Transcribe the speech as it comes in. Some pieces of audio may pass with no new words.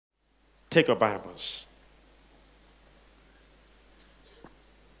Take your Bibles.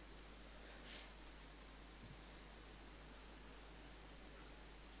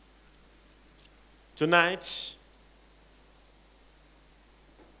 Tonight,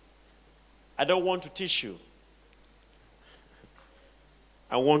 I don't want to teach you.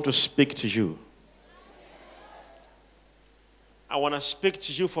 I want to speak to you. I want to speak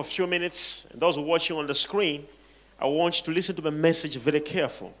to you for a few minutes. And those watching on the screen, I want you to listen to my message very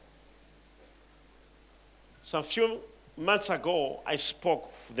careful. Some few months ago, I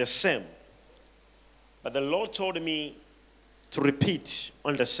spoke the same. But the Lord told me to repeat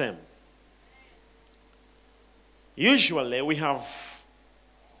on the same. Usually, we have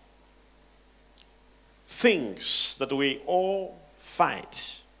things that we all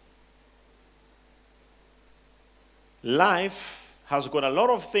fight. Life has got a lot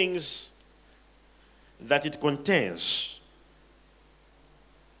of things that it contains.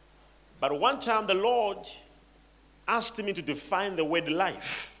 But one time the Lord asked me to define the word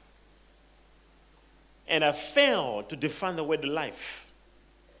life. And I failed to define the word life.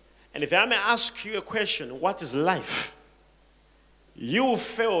 And if I may ask you a question, what is life? You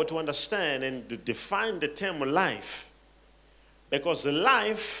fail to understand and to define the term life. Because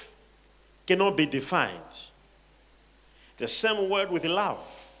life cannot be defined. The same word with love.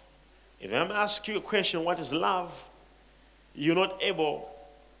 If I'm asking you a question, what is love? You're not able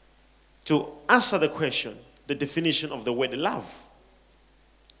to answer the question, the definition of the word love.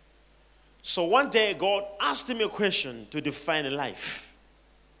 So one day, God asked me a question to define life.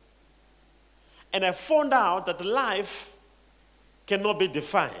 And I found out that life cannot be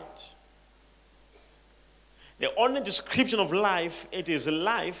defined. The only description of life, it is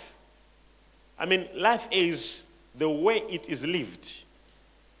life. Life is the way it is lived.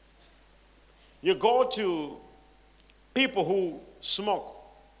 You go to people who smoke,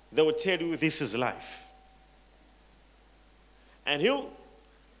 they will tell you this is life. And you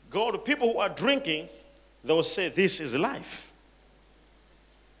go to people who are drinking, they will say this is life.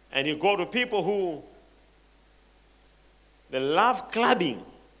 And you go to people who they love clubbing,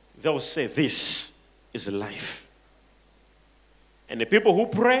 they will say this is life. And the people who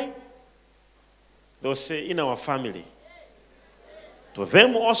pray, they'll say, in our family. To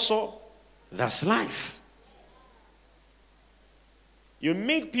them also, that's life. You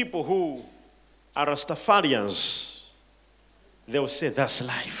meet people who are Rastafarians, they'll say, that's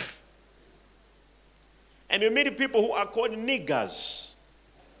life. And you meet people who are called niggers.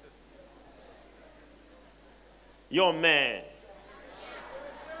 Yo, man.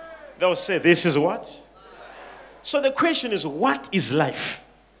 They'll say, this is what? So the question is, what is life?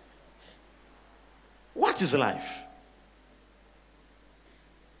 What is life?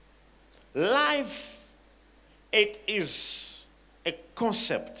 Life, it is a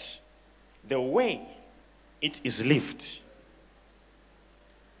concept, the way it is lived.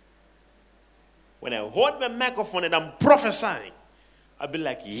 When I hold my microphone and I'm prophesying, I'll be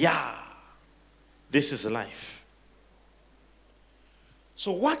like, yeah, this is life.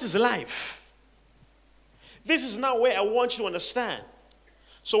 So what is life? This is now where I want you to understand.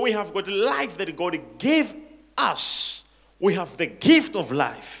 So we have got life that God gave us. We have the gift of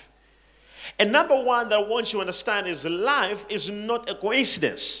life. And number one that I want you to understand is life is not a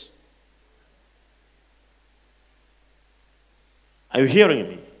coincidence. Are you hearing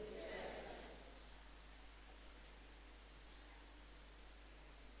me?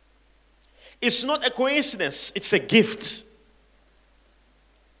 It's not a coincidence. It's a gift.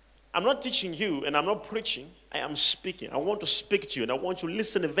 I'm not teaching you and I'm not preaching. I am speaking. I want to speak to you and I want you to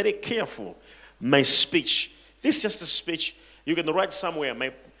listen very careful. My speech. This is just a speech. You can write somewhere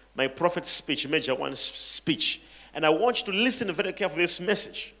my prophet's speech, Major One's speech. And I want you to listen very carefully to this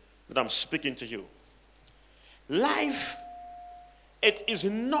message that I'm speaking to you. Life, it is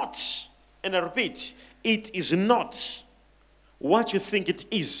not, and I repeat, it is not what you think it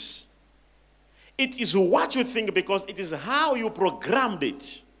is. It is what you think because it is how you programmed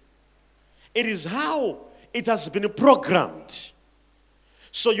it. It is how it has been programmed.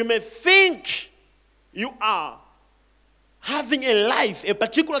 So you may think you are having a life, a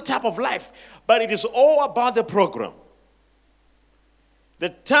particular type of life, but it is all about the program. The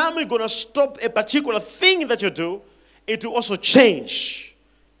time you're going to stop a particular thing that you do, it will also change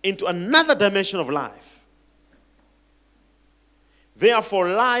into another dimension of life. Therefore,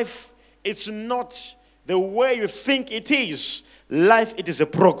 life is not the way you think it is. Life, it is a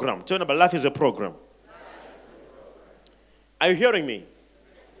program. Tell me about life is a program. Are you hearing me?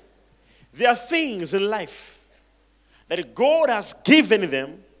 There are things in life that God has given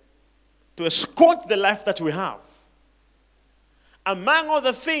them to escort the life that we have. Among all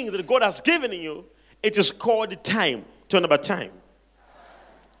the things that God has given you, it is called time. Turn about time.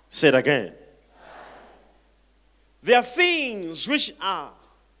 Say it again. There are things which are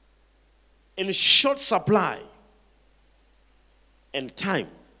in short supply. And time.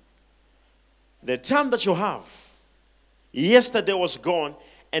 The time that you have, yesterday was gone,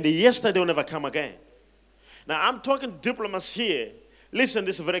 and yesterday will never come again. Now, I'm talking diplomats here. Listen,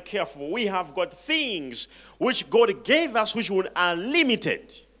 this is very careful. We have got things which God gave us which are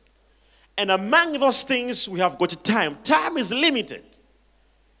limited. And among those things, we have got time. Time is limited.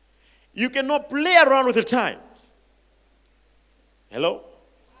 You cannot play around with the time. Hello?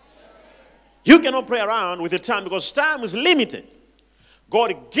 You cannot play around with the time because time is limited.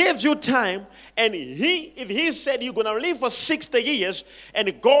 God gives you time, and if he said you're going to live for 60 years,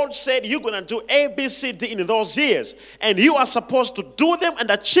 and God said you're going to do A, B, C, D in those years, and you are supposed to do them and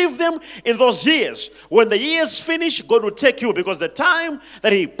achieve them in those years. When the years finish, God will take you because the time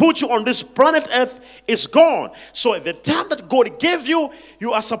that he put you on this planet Earth is gone. So the time that God gave you,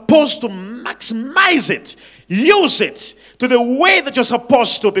 you are supposed to maximize it. Use it to the way that you're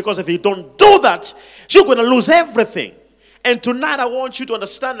supposed to, because if you don't do that, you're going to lose everything. And tonight I want you to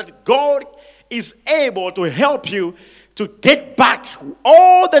understand that God is able to help you to get back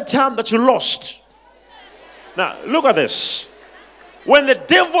all the time that you lost. Now, look at this. When the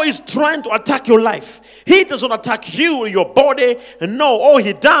devil is trying to attack your life, he doesn't attack you, your body. No, all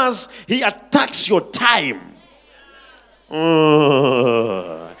he does, he attacks your time. You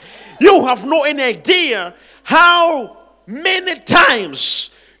have no any idea how many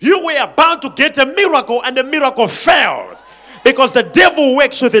times you were about to get a miracle and the miracle failed. Because the devil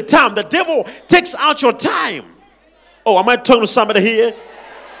works with the time. The devil takes out your time. Oh, am I talking to somebody here?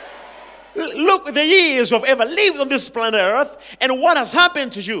 Look at the years you've ever lived on this planet Earth and what has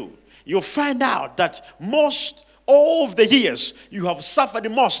happened to you. You'll find out that all of the years you have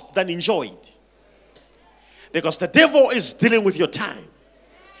suffered most than enjoyed. Because the devil is dealing with your time.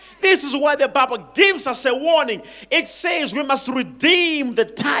 This is why the Bible gives us a warning. It says we must redeem the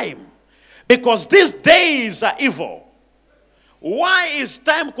time because these days are evil. Why is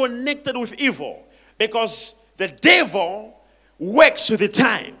time connected with evil? Because the devil works with the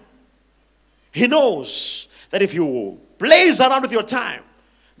time. He knows that if you plays around with your time,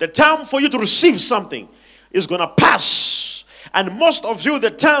 the time for you to receive something is going to pass. And most of you,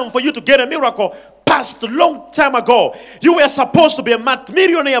 the time for you to get a miracle passed a long time ago. You were supposed to be a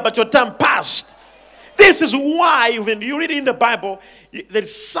millionaire, but your time passed. This is why when you read in the Bible,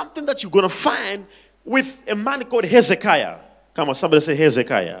 there's something that you're going to find with a man called Hezekiah. Come on, somebody say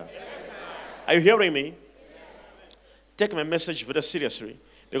Hezekiah. Are you hearing me? Take my message very seriously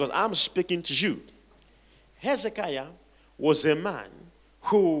because I'm speaking to you. Hezekiah was a man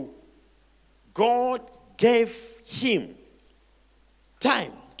who God gave him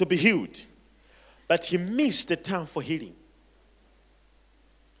time to be healed, but he missed the time for healing.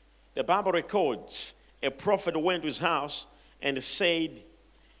 The Bible records a prophet went to his house and said,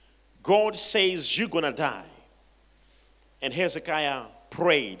 God says you're going to die. And Hezekiah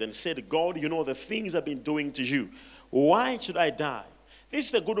prayed and said, God, you know the things I've been doing to you. Why should I die? This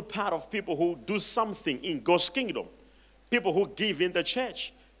is a good part of people who do something in God's kingdom. People who give in the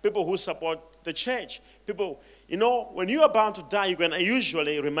church. People who support the church. People, you know, when you're about to die, you're going to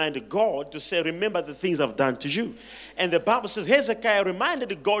usually remind God to say, remember the things I've done to you. And the Bible says Hezekiah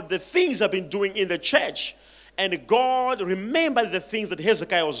reminded God the things I've been doing in the church. And God remembered the things that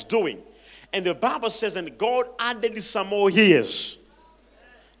Hezekiah was doing. And the Bible says, and God added some more years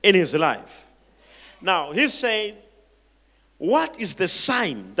in his life. Now, he said, what is the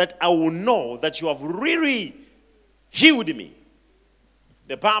sign that I will know that you have really healed me?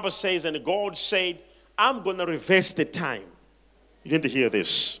 The Bible says, and God said, I'm going to reverse the time. You need to hear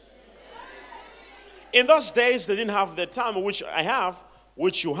this. In those days, they didn't have the time which I have,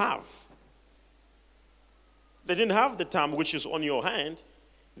 which you have. They didn't have the time which is on your hand.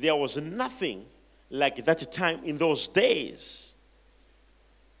 There was nothing like that time in those days.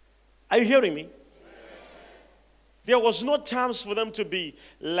 Are you hearing me? There was no times for them to be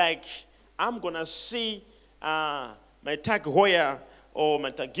like, I'm going to see my Tag Heuer or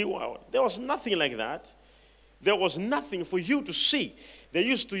my Tagiwa. There was nothing like that. There was nothing for you to see. They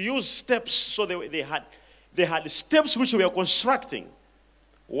used to use steps, so they had steps which we were constructing.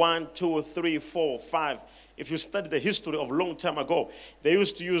 1, 2, 3, 4, 5. If you study the history of a long time ago, they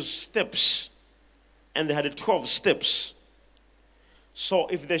used to use steps, and they had 12 steps. So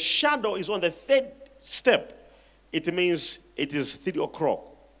if the shadow is on the 3rd step, it means it is 3 o'clock.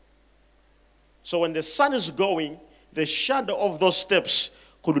 So when the sun is going, the shadow of those steps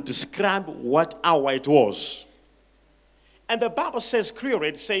could describe what hour it was. And the Bible says clearly,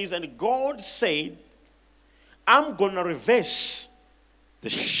 it says, and God said, I'm going to reverse the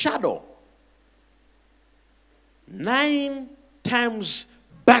shadow 9 times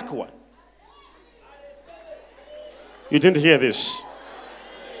backward. You didn't hear this.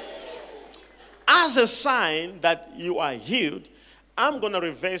 As a sign that you are healed, I'm going to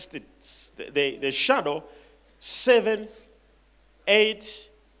reverse the shadow 7, 8,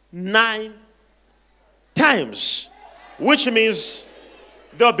 9 times. Which means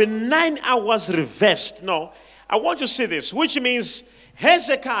there'll be 9 hours reversed. No, I want you to see this. Which means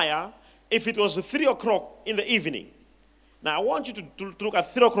Hezekiah, if it was 3 o'clock in the evening. Now I want you to look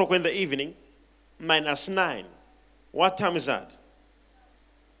at 3 o'clock in the evening minus 9. What time is that?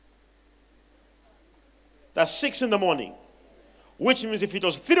 That's 6 in the morning. Which means if it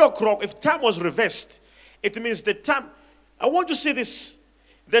was 3 o'clock, if time was reversed, it means the time. I want you to see this.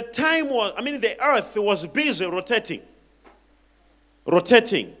 The time was, the earth was busy rotating.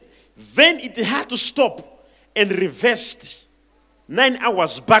 Then it had to stop and reversed 9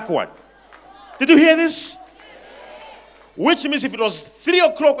 hours backward. Did you hear this? Which means if it was 3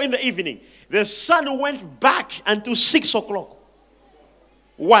 o'clock in the evening, the sun went back until 6 o'clock.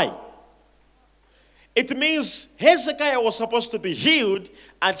 Why? It means Hezekiah was supposed to be healed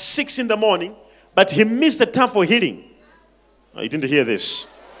at 6 in the morning, but he missed the time for healing. Oh, you didn't hear this.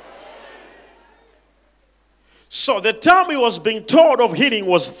 So the time he was being told of healing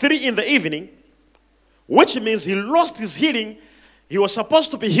was 3 in the evening, which means he lost his healing. He was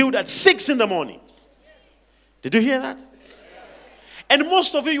supposed to be healed at 6 in the morning. Did you hear that? And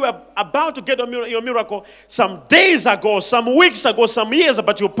most of you are about to get your miracle some days ago, some weeks ago, some years,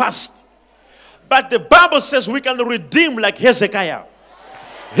 but you passed. But the Bible says we can redeem like Hezekiah.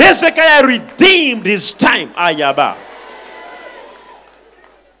 Hezekiah redeemed his time. Ayaba.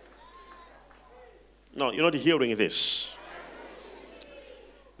 No, you're not hearing this.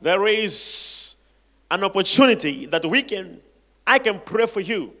 There is an opportunity that I can pray for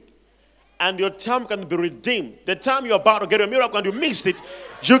you, and your time can be redeemed. The time you're about to get a miracle and you missed it,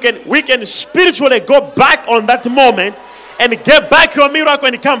 we can spiritually go back on that moment and get back your miracle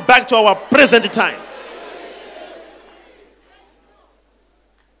and come back to our present time.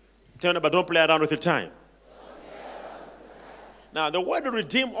 Tell them, but don't play around with the time. Now, the word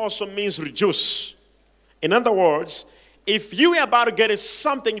redeem also means reduce. In other words, if you are about to get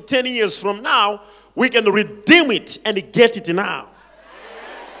something 10 years from now, we can redeem it and get it now.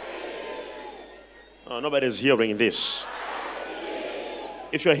 Oh, nobody's hearing this.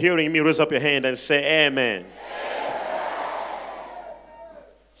 If you're hearing me, raise up your hand and say amen.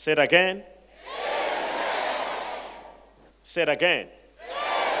 Say it again. Say it again.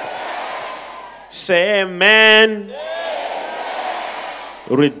 Say amen.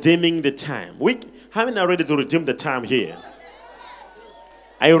 Redeeming the time. How many are ready to redeem the time here?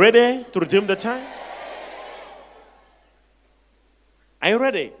 Are you ready to redeem the time? Are you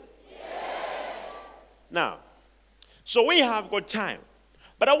ready? Now, so we have got time.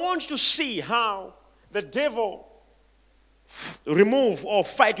 But I want you to see how the devil remove or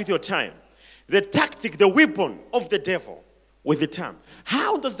fight with your time. The tactic, the weapon of the devil with the time.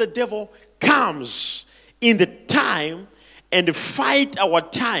 How does the devil comes in the time and fight our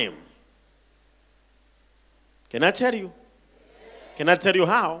time? Can I tell you? Can I tell you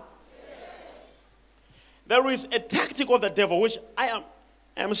how? There is a tactic of the devil which I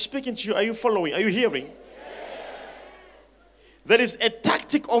am speaking to you. Are you following? Are you hearing? There is a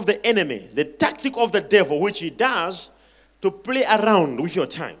tactic of the enemy, the tactic of the devil, which he does to play around with your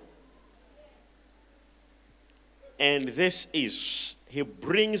time. And this is, he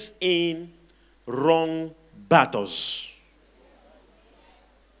brings in wrong battles.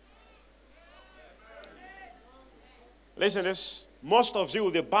 Listen to this. Most of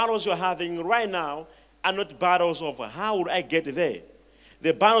you, the battles you're having right now are not battles of how would I get there.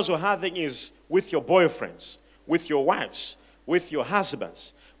 The battles you're having is with your boyfriends, with your wives, with your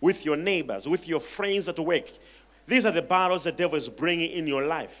husbands, with your neighbors, with your friends at work. These are the battles the devil is bringing in your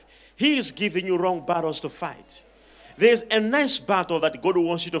life. He is giving you wrong battles to fight. There's a nice battle that God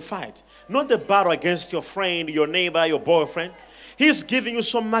wants you to fight. Not the battle against your friend, your neighbor, your boyfriend. He's giving you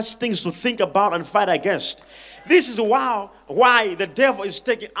so much things to think about and fight against. This is why the devil is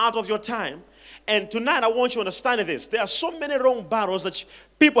taking out of your time. And tonight I want you to understand this. There are so many wrong battles that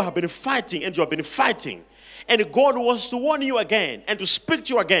people have been fighting and you have been fighting. And God wants to warn you again and to speak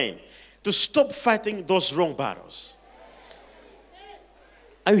to you again to stop fighting those wrong battles.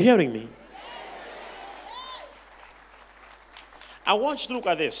 Are you hearing me? I want you to look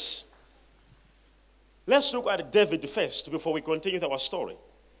at this. Let's look at David first before we continue with our story.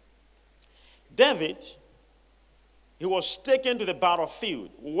 David, he was taken to the battlefield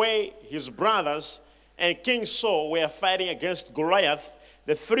where his brothers and King Saul were fighting against Goliath,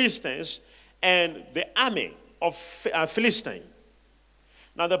 the Philistines, and the army of Philistine.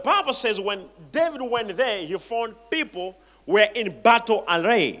 Now the Bible says when David went there, he found people were in battle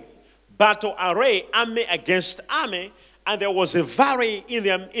array. Battle array, army against army, and there was a valley in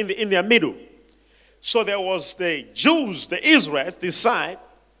their middle. So there was the Jews, the Israelites, this side,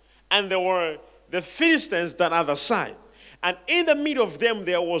 and there were the Philistines, that other side. And in the middle of them,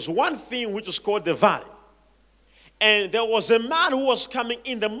 there was one thing which is called the valley. And there was a man who was coming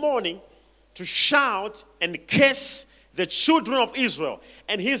in the morning to shout and curse the children of Israel.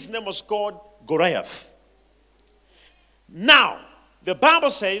 And his name was called Goliath. Now, the Bible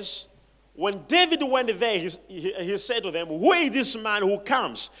says, when David went there, he said to them, who is this man who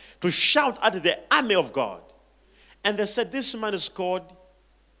comes to shout at the army of God? And they said, this man is called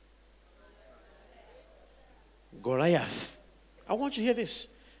Goliath. I want you to hear this.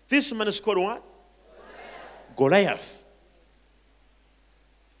 This man is called what? Goliath.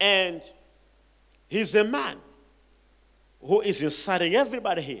 And he's a man who is inciting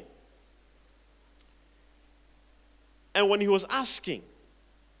everybody here. And when he was asking,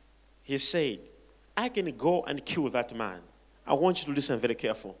 he said, I can go and kill that man. I want you to listen very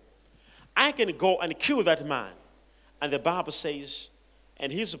careful. I can go and kill that man. And the Bible says,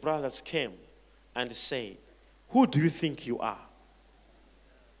 and his brothers came and said, who do you think you are?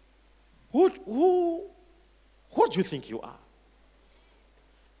 Who do you think you are?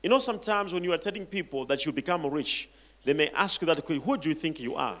 You know, sometimes when you are telling people that you become rich, they may ask you that question, who do you think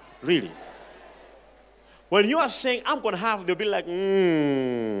you are? Really? When you are saying, I'm going to have, they'll be like,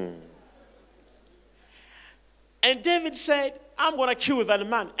 And David said, I'm going to kill that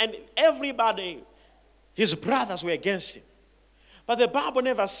man. And everybody, his brothers were against him. But the Bible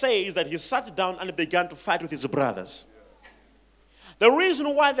never says that he sat down and began to fight with his brothers. The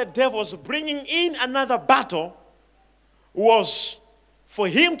reason why the devil was bringing in another battle was for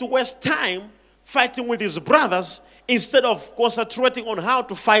him to waste time fighting with his brothers instead of concentrating on how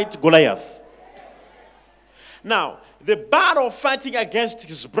to fight Goliath. Now, the battle fighting against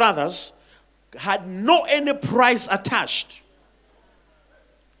his brothers had no any price attached.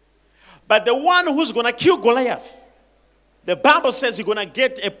 But the one who's going to kill Goliath, the Bible says he's going to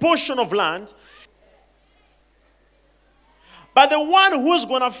get a portion of land. But the one who's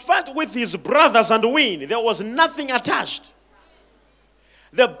going to fight with his brothers and win, there was nothing attached.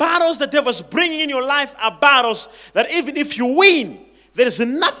 The battles the devil is bringing in your life are battles that even if you win, there is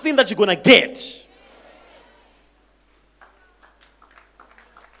nothing that you're going to get.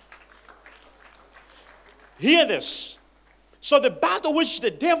 Hear this. So the battle which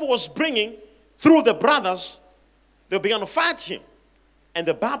the devil was bringing through the brothers, they began to fight him. And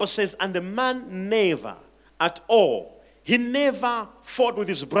the Bible says, and the man never at all, he never fought with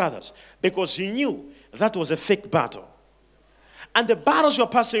his brothers because he knew that was a fake battle. And the battles you're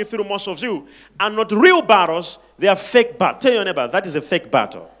passing through, most of you, are not real battles, they are fake battles. Tell your neighbor, that is a fake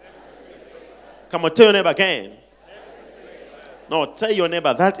battle. Come on, tell your neighbor again. No, tell your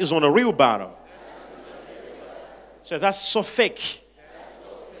neighbor, that is not a real battle. So that's so fake.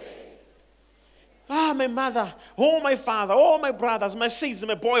 Ah, my mother, oh, my father, oh, my brothers, my sisters,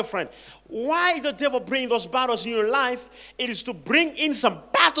 my boyfriend. Why the devil bring those battles in your life? It is to bring in some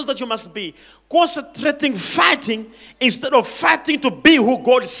battles that you must be concentrating, fighting, instead of fighting to be who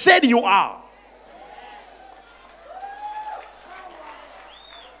God said you are.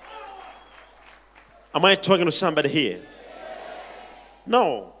 Am I talking to somebody here?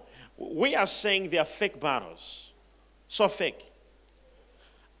 No. We are saying they are fake battles. So fake.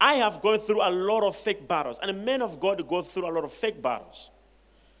 I have gone through a lot of fake battles. And men of God go through a lot of fake battles.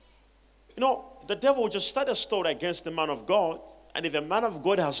 You know, the devil will just start a story against the man of God. And if the man of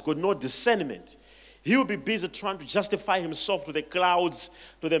God has got no discernment, he will be busy trying to justify himself to the clouds,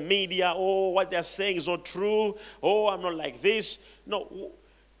 to the media. Oh, what they're saying is not true. Oh, I'm not like this. No,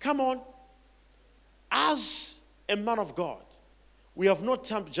 come on. As a man of God, we have no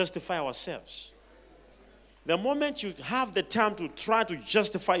time to justify ourselves. The moment you have the time to try to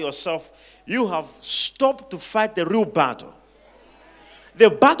justify yourself, you have stopped to fight the real battle.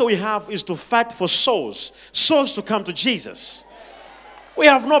 The battle we have is to fight for souls. Souls to come to Jesus. We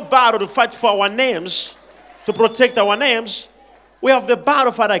have no battle to fight for our names, to protect our names. We have the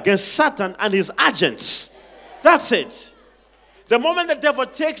battle fight against Satan and his agents. That's it. The moment the devil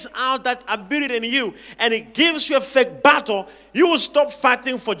takes out that ability in you and it gives you a fake battle, you will stop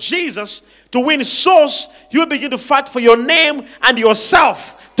fighting for Jesus to win souls. You will begin to fight for your name and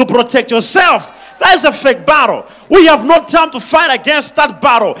yourself, to protect yourself. That's a fake battle. We have no time to fight against that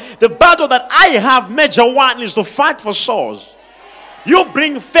battle. The battle that I have, major one, is to fight for souls. You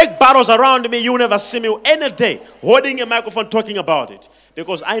bring fake battles around me, you will never see me any day holding a microphone talking about it.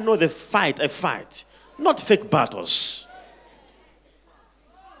 Because I know the fight I fight, not fake battles.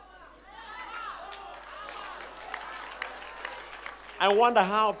 I wonder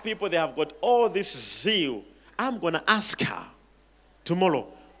how people, they have got all this zeal. I'm going to ask her tomorrow.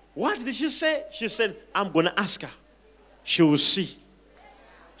 What did she say? She said, I'm going to ask her. She will see.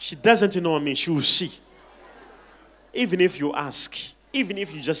 She doesn't know me. She will see. Even if you ask, even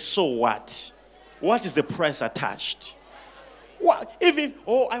if you just saw what is the price attached? What? Even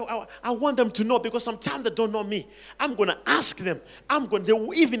I want them to know, because sometimes they don't know me. I'm going to ask them. They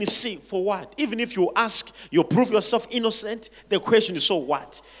will even see for what? Even if you ask, you prove yourself innocent, the question is, so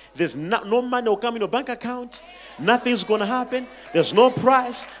what? There's no money will come in your bank account. Nothing's going to happen. There's no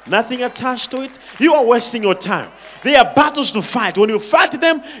price. Nothing attached to it. You are wasting your time. There are battles to fight. When you fight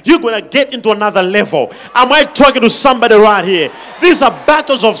them, you're going to get into another level. Am I talking to somebody right here? These are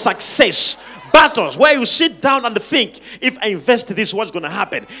battles of success. Battles where you sit down and think, if I invest in this, what's going to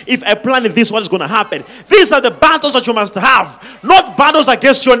happen? If I plan in this, what's going to happen? These are the battles that you must have. Not battles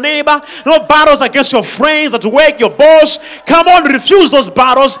against your neighbor. Not battles against your friends that work, your boss. Come on, refuse those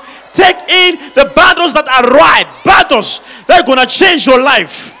battles. Take in the battles that are right. Battles that are going to change your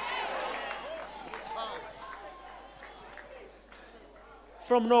life.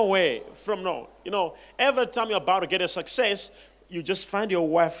 From nowhere. Every time you're about to get a success, you just find your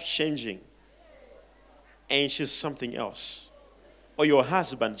wife changing. And she's something else. Or your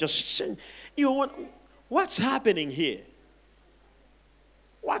husband just, what's happening here?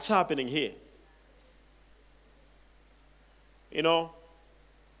 What's happening here?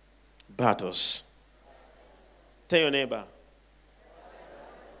 Battles. Tell your neighbor.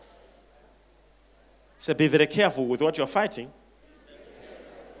 Say, be very careful with what you're fighting.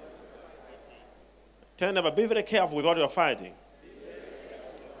 Tell your neighbor, be very careful with what you're fighting.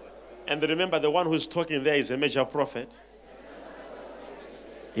 And remember, the one who's talking there is a major prophet.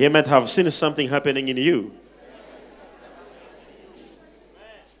 He might have seen something happening in you.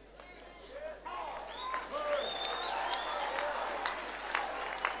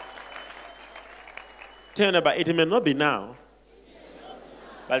 Tell you, but it may not be now,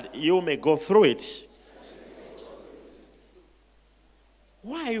 but you may go through it.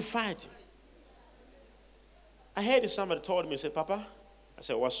 Why are you fighting? I heard somebody told me, said, Papa, I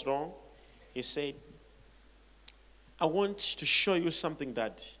said, what's wrong? He said, I want to show you something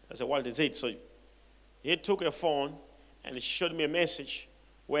that, I said, what is it? So he took a phone and he showed me a message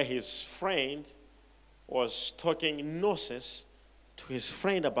where his friend was talking nonsense to his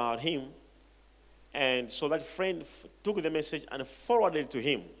friend about him. And so that friend took the message and forwarded it to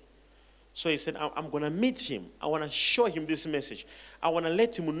him. So he said, I'm going to meet him. I want to show him this message. I want to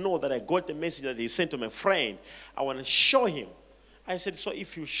let him know that I got the message that he sent to my friend. I want to show him. I said, so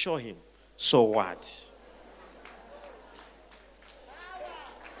if you show him, so what?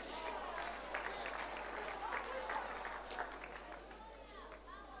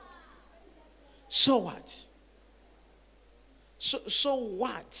 So what? So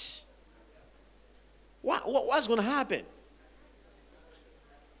what? What's going to happen?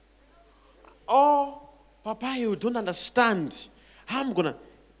 Oh, Papa, you don't understand. I'm going to,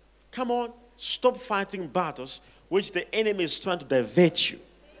 come on, stop fighting battles which the enemy is trying to divert you.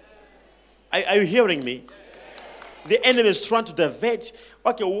 Are you hearing me? The enemy is trying to divert.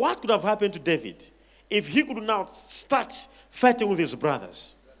 Okay, what could have happened to David if he could now start fighting with his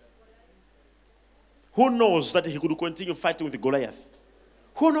brothers? Who knows that he could continue fighting with Goliath?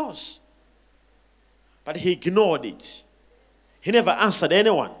 Who knows? But he ignored it. He never answered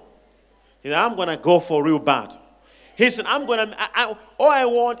anyone. He said, I'm going to go for a real battle. He said, all I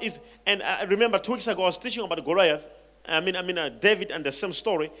want is, and I remember 2 weeks ago I was teaching about Goliath, David, and the same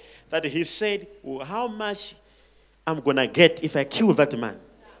story, that he said, well, how much I'm going to get if I kill that man?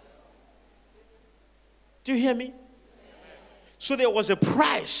 Do you hear me? So there was a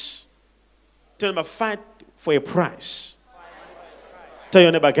price. Tell them, fight for a price. Tell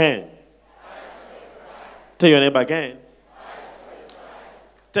your neighbor again. Tell your neighbor again.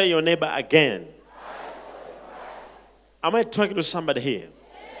 Tell your neighbor again. Am I talking to somebody here?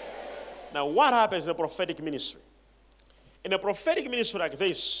 Now, what happens in a prophetic ministry? In a prophetic ministry like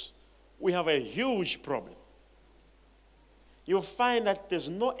this, we have a huge problem. You'll find that there's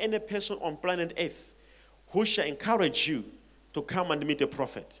no any person on planet Earth who shall encourage you to come and meet a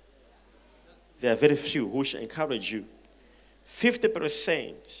prophet. There are very few who shall encourage you.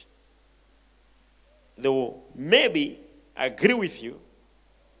 50%, they will maybe agree with you,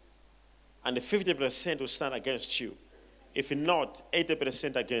 and the 50% will stand against you. If not,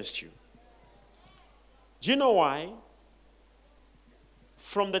 80% against you. Do you know why?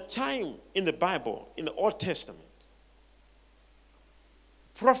 From the time in the Bible, in the Old Testament,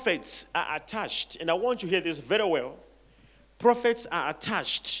 prophets are attached, and I want you to hear this very well. Prophets are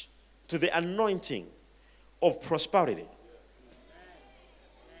attached to the anointing of prosperity.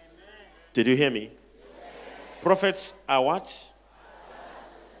 Did you hear me? Prophets are what?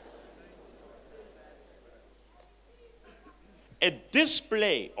 A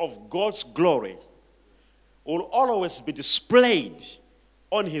display of God's glory will always be displayed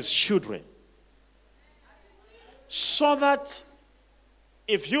on his children. So that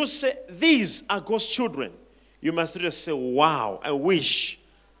if you say, these are God's children, you must really say, wow, I wish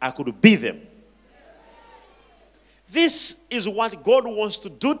I could be them. This is what God wants to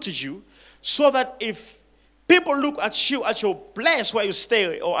do to you, so that if people look at you, at your place where you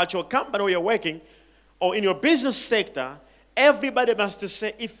stay, or at your company where you're working, or in your business sector, everybody must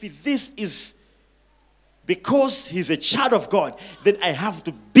say, if this is because he's a child of God, then I have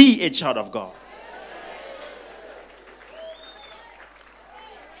to be a child of God.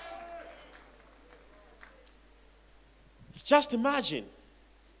 Just imagine,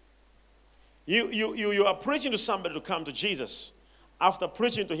 you are preaching to somebody to come to Jesus. After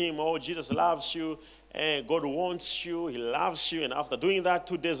preaching to him, oh, Jesus loves you, and God wants you, he loves you, and after doing that,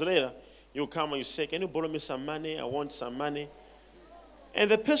 2 days later, you come and you say, can you borrow me some money? I want some money. And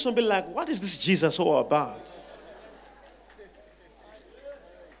the person will be like, what is this Jesus all about?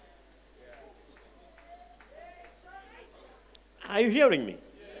 Are you hearing me?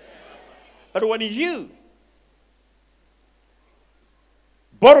 But when you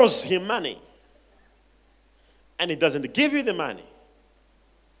borrows him money and he doesn't give you the money,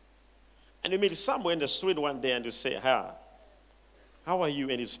 and you meet somewhere in the street one day and you say, how are you?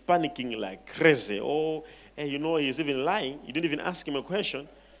 And he's panicking like crazy. Oh, and you know he's even lying. You didn't even ask him a question.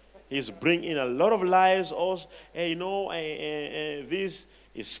 He's bringing in a lot of lies. Also, you know, this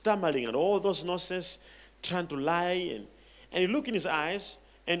is stammering and all those nonsense, trying to lie. And you look in his eyes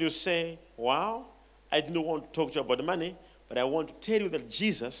and you say, wow, I didn't want to talk to you about the money, but I want to tell you that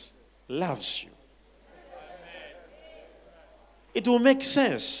Jesus loves you. It will make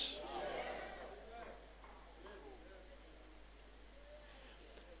sense.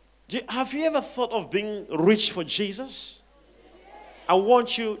 Have you ever thought of being rich for Jesus? I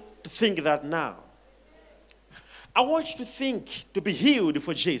want you to think that now. I want you to think to be healed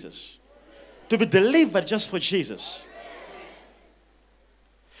for Jesus, to be delivered just for Jesus,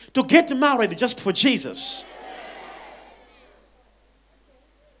 to get married just for Jesus.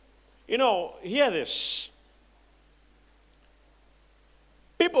 You know, hear this.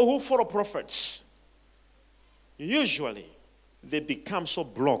 People who follow prophets, usually they become so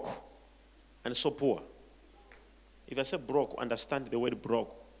broke and so poor. If I say broke, understand the word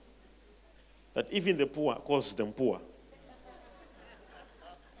broke. That even the poor calls them poor.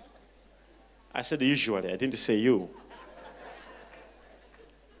 I said usually, I didn't say you.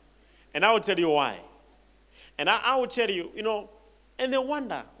 And I will tell you why. And I will tell you, you know, and they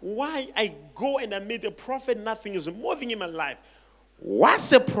wonder why I go and I meet a prophet, nothing is moving in my life.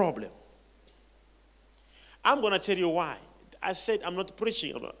 What's the problem? I'm going to tell you why. I said I'm not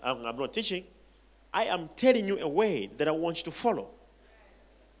preaching, I'm not teaching. I am telling you a way that I want you to follow.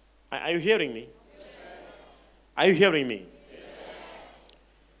 Are you hearing me? Yes. Are you hearing me? Yes.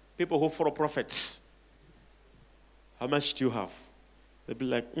 People who follow prophets, how much do you have? They'll be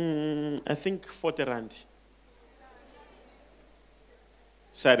like, I think 40 rand.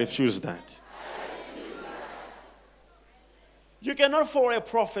 So I refuse that. You cannot follow a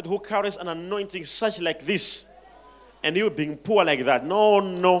prophet who carries an anointing such like this, and you being poor like that.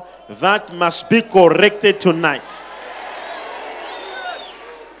 No, that must be corrected tonight.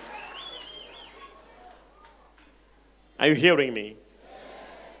 Are you hearing me?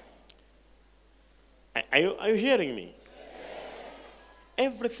 Are you hearing me?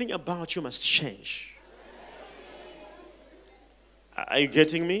 Everything about you must change. Are you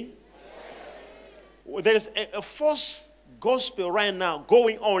getting me? There is a false gospel right now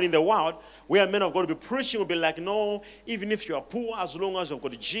going on in the world where men of God will be preaching, will be like, no, even if you are poor, as long as you've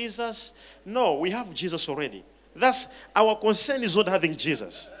got Jesus. No, we have Jesus already. That's our concern is not having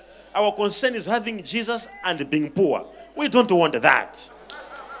Jesus. Our concern is having Jesus and being poor. We don't want that.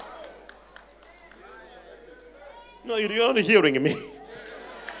 No, you're not hearing me.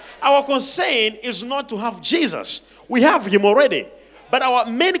 Our concern is not to have Jesus. We have him already. But our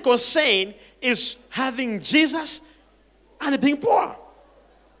main concern is having Jesus and being poor.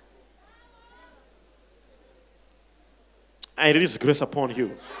 I release grace upon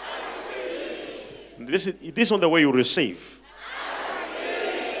you. This is not the way you receive.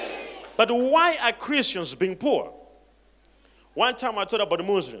 But why are Christians being poor? One time I talked about the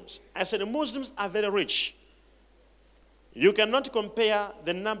Muslims. I said the Muslims are very rich. You cannot compare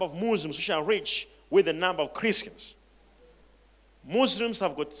the number of Muslims which are rich with the number of Christians. Muslims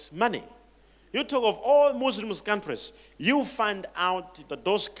have got money. You talk of all Muslim countries, you find out that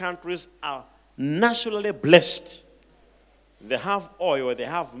those countries are naturally blessed. They have oil, they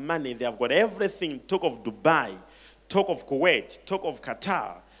have money, they have got everything. Talk of Dubai, talk of Kuwait, talk of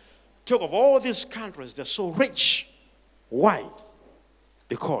Qatar, talk of all these countries. They're so rich. Why?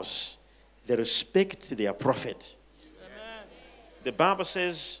 Because they respect their prophet. Amen. The Bible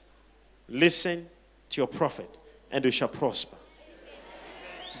says, listen to your prophet and you shall prosper.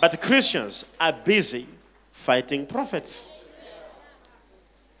 But Christians are busy fighting prophets.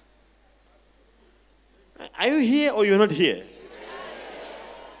 Are you here or you're not here?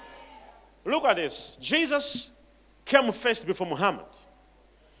 Look at this. Jesus came first before Muhammad.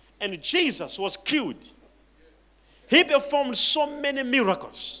 And Jesus was killed. He performed so many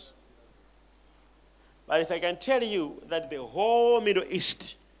miracles. But if I can tell you that the whole Middle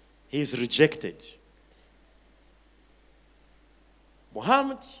East is rejected.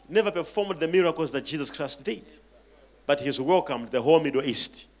 Muhammad never performed the miracles that Jesus Christ did. But he's welcomed the whole Middle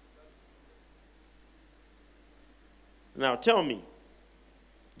East. Now tell me,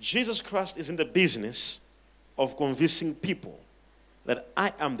 Jesus Christ is in the business of convincing people that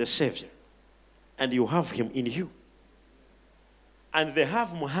I am the Savior and you have him in you. And they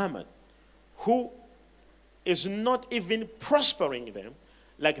have Muhammad who is not even prospering them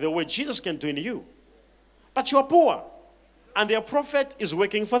like the way Jesus can do in you. But you are poor and their prophet is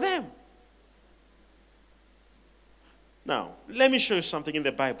working for them. Now, let me show you something in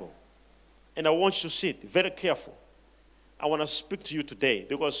the Bible. And I want you to sit very careful. I want to speak to you today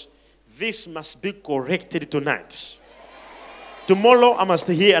because this must be corrected tonight. Tomorrow, I must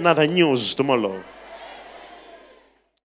hear another news tomorrow.